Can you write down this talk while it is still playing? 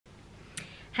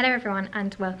Hello everyone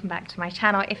and welcome back to my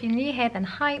channel. If you're new here, then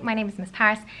hi, my name is Miss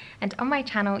Paris, and on my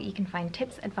channel you can find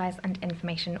tips, advice and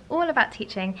information all about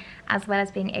teaching, as well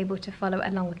as being able to follow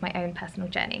along with my own personal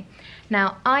journey.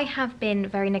 Now, I have been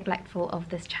very neglectful of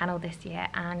this channel this year,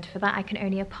 and for that I can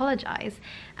only apologise.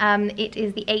 It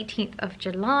is the 18th of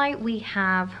July. We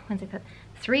have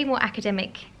 3 more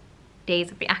academic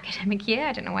days of the academic year.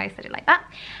 I don't know why I said it like that.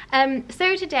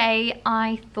 So today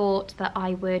I thought that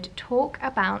I would talk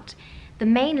about the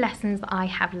main lessons that I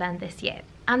have learned this year.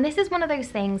 And this is one of those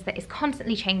things that is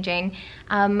constantly changing.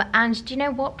 And do you know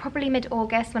what? Probably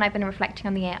mid-August, when I've been reflecting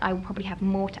on the year, I will probably have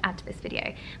more to add to this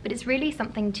video. But it's really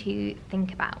something to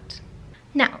think about.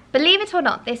 Now, believe it or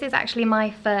not, this is actually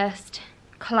my first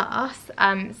class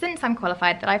since I'm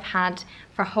qualified that I've had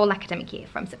for a whole academic year,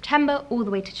 from September all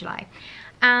the way to July.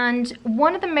 And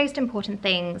one of the most important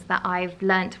things that I've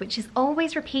learnt, which is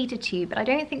always repeated to you, but I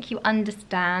don't think you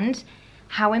understand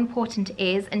how important it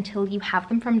is until you have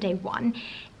them from day one,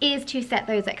 is to set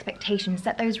those expectations,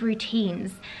 set those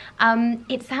routines.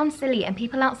 It sounds silly and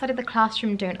people outside of the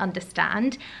classroom don't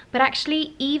understand, but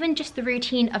actually even just the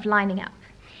routine of lining up,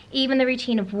 even the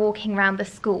routine of walking around the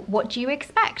school, what do you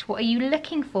expect? What are you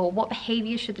looking for? What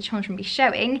behaviours should the children be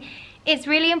showing? It's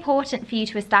really important for you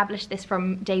to establish this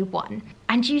from day one.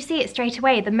 And you see it straight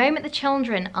away. The moment the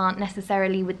children aren't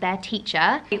necessarily with their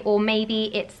teacher, or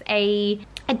maybe it's a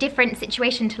different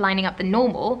situation to lining up than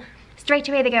normal, straight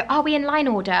away they go, are we in line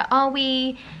order? Are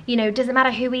we, does it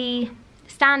matter who we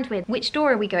stand with? Which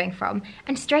door are we going from?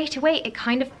 And straight away it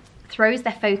kind of throws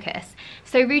their focus.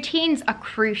 So routines are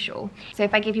crucial. So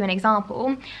if I give you an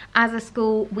example, as a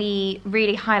school, we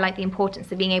really highlight the importance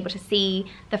of being able to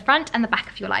see the front and the back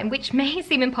of your line, which may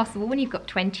seem impossible when you've got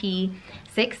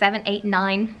 26, 7, 8,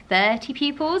 9, 30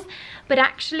 pupils, but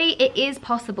actually it is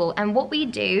possible. And what we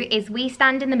do is we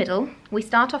stand in the middle, we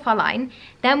start off our line,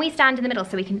 then we stand in the middle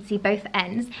so we can see both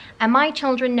ends, and my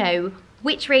children know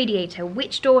which radiator,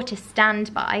 which door to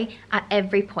stand by at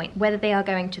every point, whether they are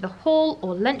going to the hall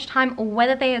or lunchtime or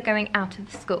whether they are going out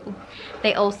of the school.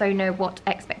 They also know what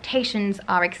expectations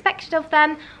are expected of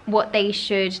them, what they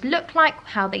should look like,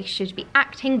 how they should be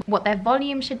acting, what their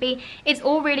volume should be. It's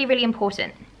all really, really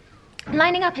important.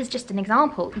 Lining up is just an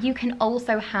example. You can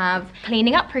also have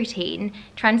cleaning up routine,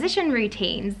 transition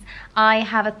routines. I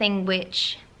have a thing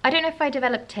which, I don't know if I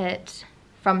developed it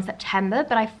from September,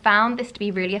 but I found this to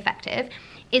be really effective,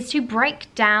 is to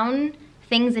break down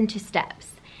things into steps.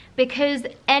 Because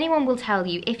anyone will tell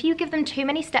you, if you give them too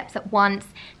many steps at once,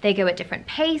 they go at different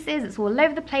paces, it's all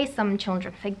over the place, some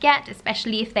children forget,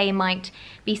 especially if they might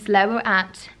be slower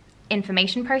at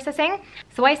information processing.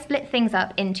 So I split things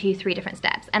up into 3 different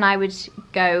steps, and I would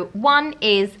go, 1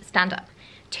 is stand up,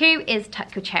 2 is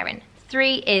tuck your chair in,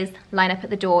 3 is line up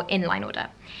at the door in line order.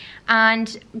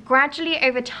 And gradually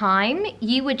over time,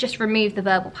 you would just remove the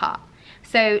verbal part.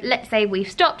 So let's say we've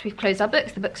stopped, we've closed our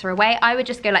books, the books are away, I would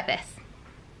just go like this.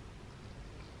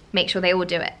 Make sure they all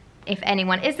do it. If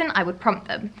anyone isn't, I would prompt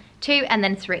them. 2 and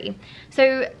then 3.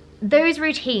 So those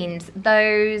routines,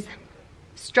 those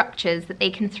structures that they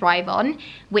can thrive on,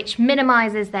 which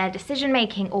minimizes their decision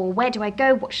making, or where do I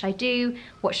go, what should I do,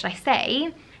 what should I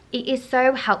say, it is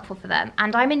so helpful for them.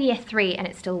 And I'm in year 3 and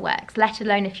it still works, let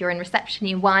alone if you're in reception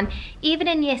year 1, even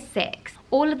in year 6.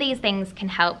 All of these things can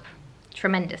help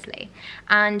tremendously.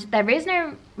 And there is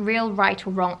no real right or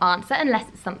wrong answer unless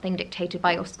it's something dictated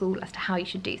by your school as to how you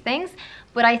should do things.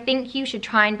 But I think you should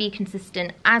try and be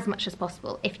consistent as much as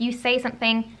possible. If you say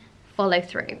something, follow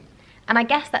through. And I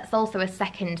guess that's also a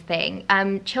second thing.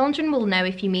 Children will know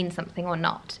if you mean something or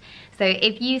not. So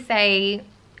if you say,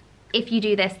 if you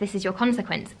do this, this is your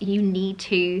consequence, you need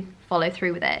to follow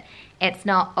through with it. It's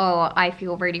not, oh, I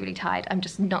feel really, really tired, I'm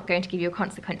just not going to give you a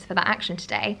consequence for that action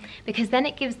today, because then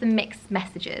it gives them mixed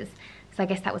messages. So I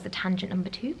guess that was a tangent number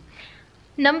 2.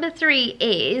 Number 3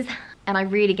 is, and I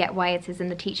really get why it is in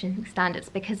the teaching standards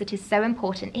because it is so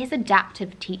important, is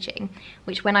adaptive teaching,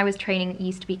 which when I was training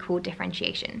used to be called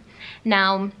differentiation.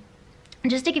 Now,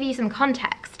 just to give you some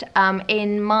context,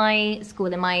 in my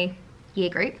school, in my year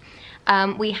group,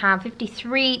 we have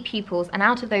 53 pupils, and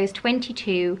out of those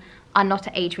 22 are not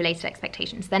at age-related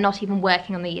expectations. They're not even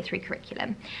working on the year 3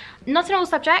 curriculum. Not in all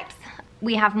subjects.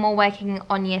 We have more working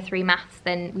on year 3 maths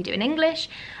than we do in English.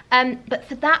 But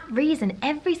for that reason,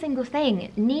 every single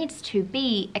thing needs to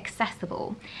be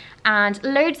accessible. And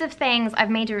loads of things,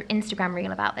 I've made an Instagram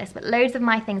reel about this, but loads of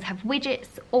my things have widgets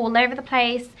all over the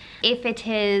place. If it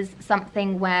is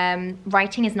something where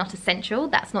writing is not essential,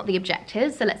 that's not the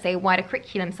objective, so let's say a wider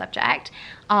curriculum subject,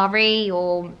 RE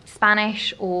or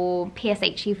Spanish or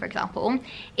PSHE for example,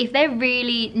 if they're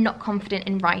really not confident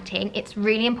in writing, it's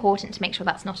really important to make sure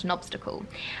that's not an obstacle.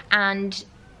 And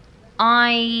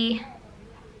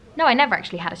No, I never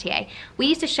actually had a TA. We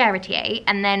used to share a TA,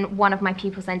 and then one of my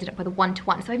pupils ended up with a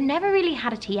one-to-one. So I've never really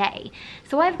had a TA.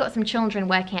 So I've got some children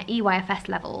working at EYFS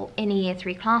level in a year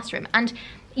 3 classroom, and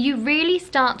you really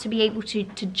start to be able to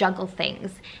juggle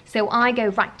things. So I go,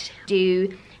 right,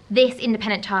 do this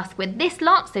independent task with this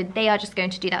lot, so they are just going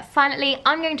to do that silently.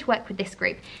 I'm going to work with this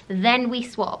group. Then we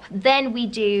swap. Then we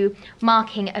do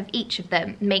marking of each of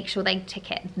them, make sure they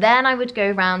tick it. Then I would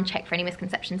go around, check for any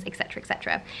misconceptions, etc.,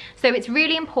 etc. So it's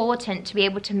really important to be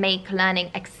able to make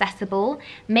learning accessible,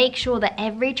 make sure that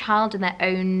every child in their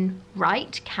own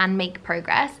right can make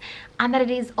progress, and that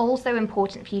it is also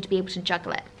important for you to be able to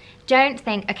juggle it. Don't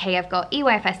think, okay, I've got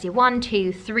EYFS year 1,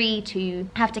 2, 3 to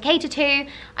have to cater to.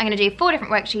 I'm going to do 4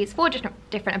 different worksheets, 4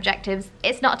 different objectives.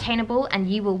 It's not attainable,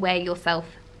 and you will wear yourself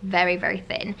very, very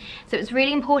thin. So it's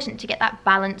really important to get that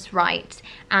balance right.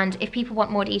 And if people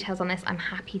want more details on this, I'm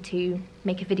happy to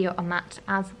make a video on that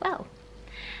as well.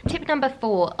 Tip number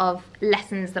 4 of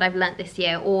lessons that I've learnt this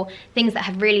year, or things that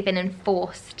have really been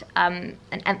enforced and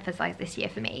emphasised this year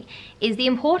for me, is the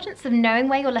importance of knowing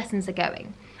where your lessons are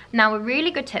going. Now, a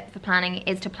really good tip for planning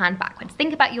is to plan backwards.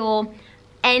 Think about your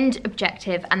end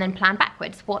objective and then plan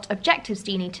backwards. What objectives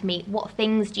do you need to meet? What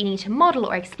things do you need to model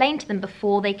or explain to them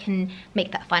before they can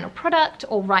make that final product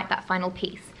or write that final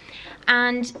piece?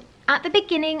 And at the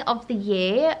beginning of the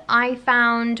year, I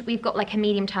found we've got like a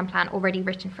medium-term plan already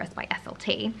written for us by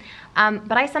SLT,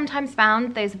 but I sometimes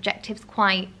found those objectives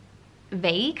quite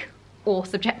vague or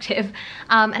subjective,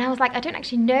 and I was like, I don't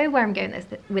actually know where I'm going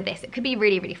with this. It could be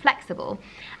really, really flexible.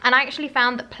 And I actually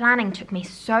found that planning took me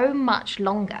so much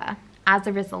longer as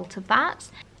a result of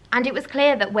that. And it was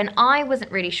clear that when I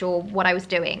wasn't really sure what I was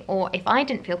doing, or if I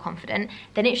didn't feel confident,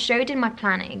 then it showed in my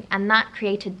planning, and that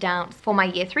created doubts for my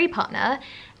year 3 partner,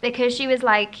 because she was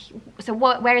like, so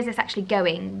where is this actually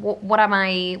going? What do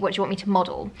you want me to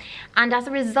model? And as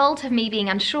a result of me being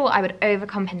unsure, I would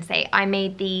overcompensate. I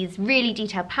made these really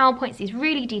detailed PowerPoints, these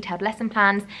really detailed lesson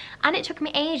plans, and it took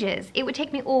me ages. It would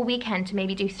take me all weekend to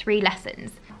maybe do 3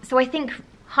 lessons. So I think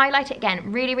highlight it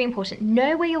again, really, really important.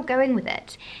 Know where you're going with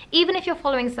it. Even if you're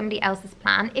following somebody else's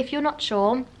plan, if you're not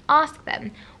sure, ask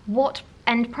them, what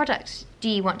end product do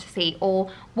you want to see, or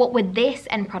what would this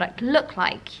end product look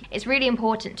like? It's really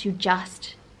important to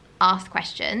just ask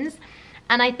questions.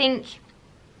 And I think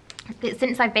that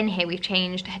since I've been here, we've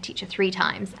changed head teacher 3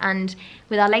 times, and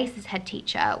with our latest head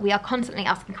teacher, we are constantly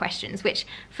asking questions, which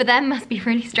for them must be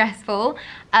really stressful,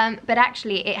 but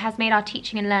actually it has made our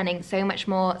teaching and learning so much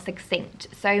more succinct,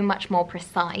 so much more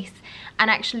precise, and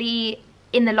actually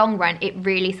in the long run it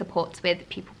really supports with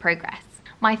pupil progress.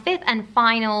 My 5th and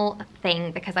final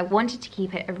thing, because I wanted to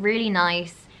keep it a really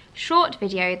nice short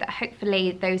video that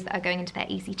hopefully those that are going into their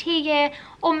ECT year,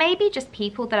 or maybe just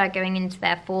people that are going into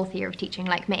their 4th year of teaching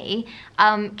like me,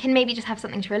 can maybe just have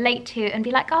something to relate to and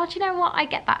be like, oh, do you know what, I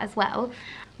get that as well.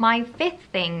 My 5th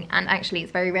thing, and actually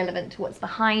it's very relevant to what's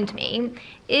behind me,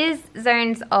 is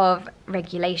zones of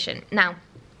regulation. Now,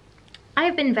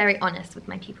 I've been very honest with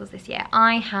my pupils this year.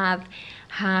 I have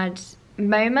had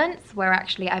moments where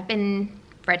actually I've been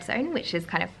red zone, which is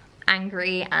kind of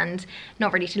angry and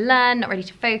not ready to learn, not ready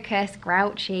to focus,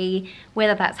 grouchy,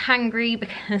 whether that's hangry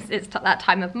because it's that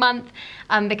time of month,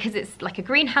 because it's like a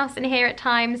greenhouse in here at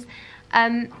times.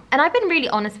 And I've been really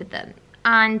honest with them.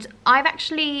 And I've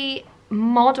actually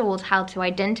modeled how to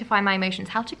identify my emotions,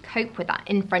 how to cope with that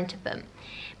in front of them.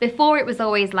 Before it was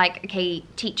always like, okay,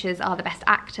 teachers are the best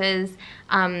actors,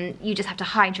 you just have to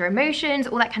hide your emotions,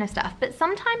 all that kind of stuff. But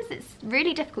sometimes it's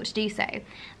really difficult to do so.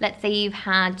 Let's say you've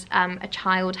had a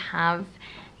child have,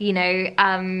 you know,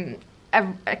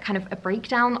 a kind of a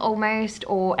breakdown almost,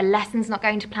 or a lesson's not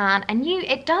going to plan, and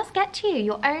it does get to you.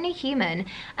 You're only human.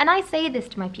 And I say this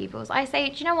to my pupils. I say,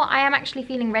 do you know what? I am actually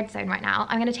feeling red zone right now.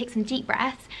 I'm going to take some deep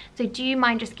breaths. So do you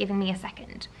mind just giving me a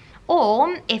second?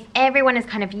 Or if everyone is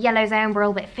kind of yellow zone, we're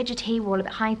all a bit fidgety, we're all a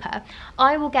bit hyper,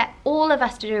 I will get all of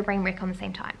us to do a brain break on the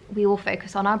same time. We will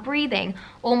focus on our breathing.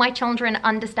 All my children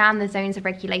understand the zones of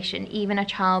regulation. Even a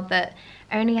child that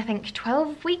only, I think,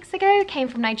 12 weeks ago came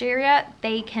from Nigeria,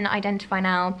 they can identify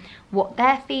now what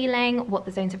they're feeling, what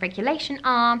the zones of regulation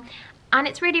are. And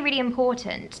it's really, really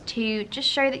important to just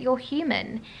show that you're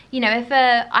human. You know, if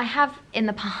I have in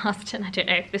the past, and I don't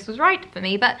know if this was right for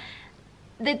me, but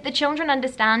the children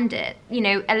understand it. You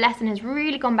know, a lesson has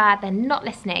really gone bad, they're not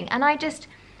listening, and I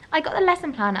got the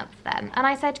lesson plan up for them, and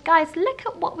I said, guys, look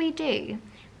at what we do.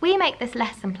 We make this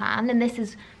lesson plan, and this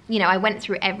is, you know, I went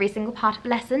through every single part of the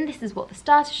lesson, this is what the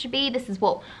starter should be, this is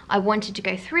what I wanted to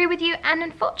go through with you, and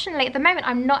unfortunately at the moment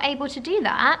I'm not able to do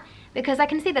that because I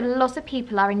can see that lots of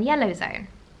people are in yellow zone.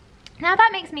 Now that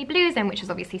makes me blue zone, which is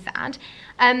obviously sad,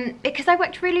 because I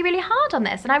worked really, really hard on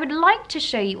this and I would like to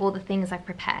show you all the things I've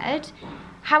prepared.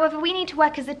 However, we need to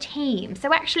work as a team.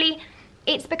 So actually,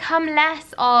 it's become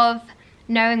less of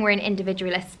knowing we're an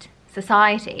individualist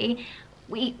society.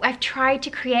 I've tried to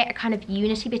create a kind of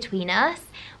unity between us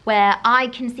where I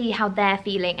can see how they're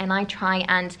feeling and I try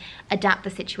and adapt the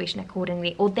situation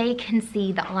accordingly, or they can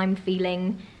see that I'm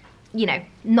feeling, you know,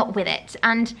 not with it.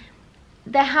 And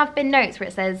there have been notes where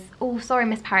it says, oh, sorry,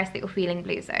 Miss Paris, that you're feeling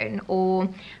blue zone, or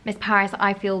Miss Paris,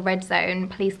 I feel red zone,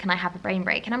 please can I have a brain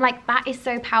break? And I'm like, that is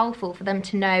so powerful for them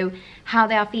to know how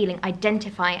they are feeling,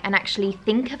 identify, and actually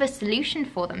think of a solution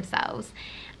for themselves.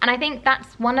 And I think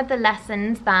that's one of the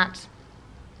lessons that,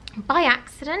 by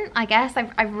accident, I guess,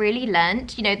 I've really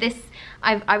learned. You know,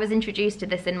 I was introduced to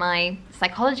this in my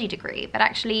psychology degree, but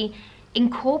actually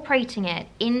incorporating it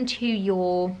into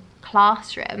your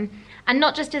classroom, and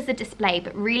not just as a display,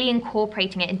 but really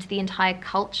incorporating it into the entire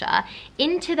culture,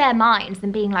 into their minds,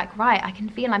 and being like, right, I can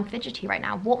feel I'm fidgety right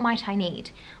now. What might I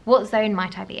need? What zone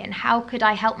might I be in? How could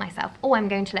I help myself? Oh, I'm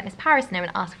going to let Miss Paris know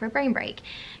and ask for a brain break.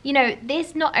 You know,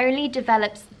 this not only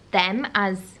develops them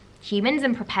as humans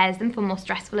and prepares them for more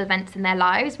stressful events in their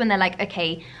lives when they're like,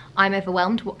 okay, I'm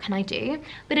overwhelmed, what can I do?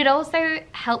 But it also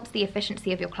helps the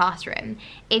efficiency of your classroom.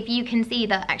 If you can see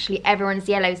that actually everyone's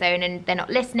yellow zone and they're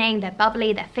not listening, they're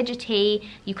bubbly, they're fidgety,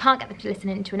 you can't get them to listen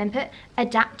into an input,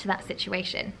 adapt to that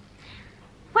situation.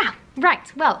 Wow,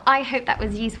 right, well, I hope that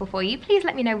was useful for you. Please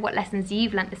let me know what lessons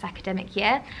you've learnt this academic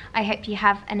year. I hope you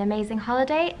have an amazing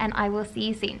holiday and I will see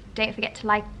you soon. Don't forget to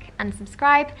like and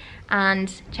subscribe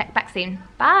and check back soon.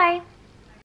 Bye!